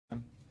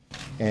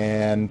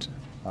And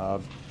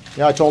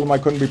yeah, I told him I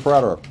couldn't be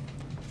prouder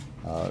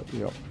of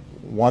him.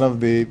 One of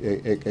the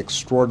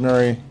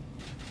extraordinary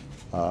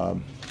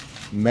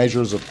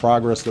measures of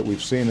progress that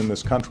we've seen in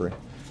this country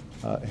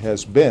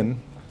has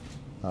been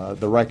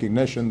the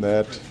recognition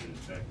that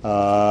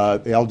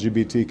the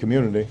LGBT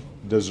community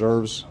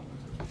deserves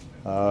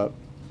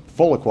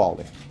full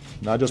equality,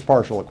 not just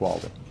partial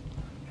equality,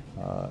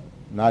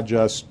 not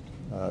just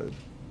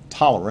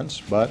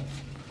tolerance, but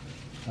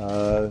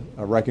a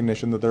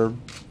recognition that they're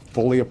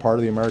fully a part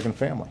of the American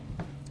family.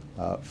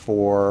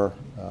 For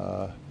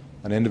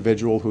an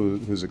individual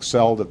who's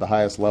excelled at the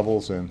highest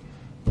levels in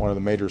one of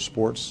the major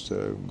sports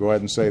to go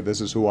ahead and say,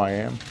 this is who I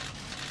am,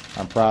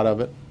 I'm proud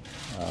of it.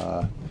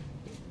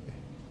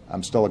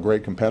 I'm still a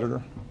great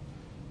competitor.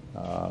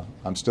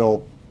 I'm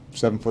still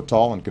 7 foot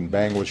tall and can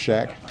bang with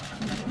Shaq,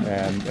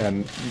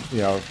 and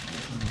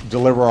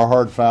deliver a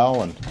hard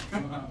foul,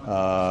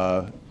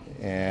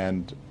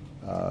 and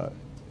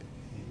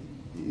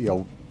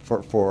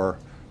for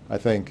I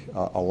think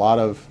a lot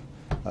of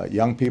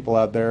young people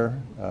out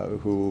there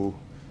who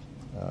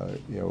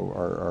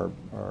are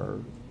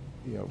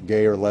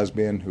gay or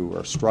lesbian, who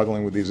are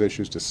struggling with these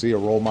issues, to see a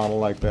role model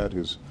like that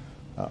who's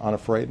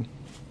unafraid,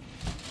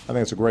 I think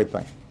it's a great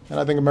thing. And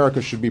I think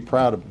America should be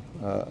proud of,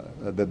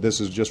 that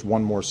this is just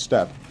one more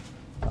step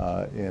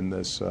in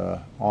this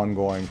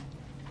ongoing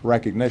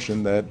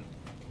recognition that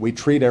we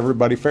treat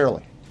everybody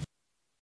fairly.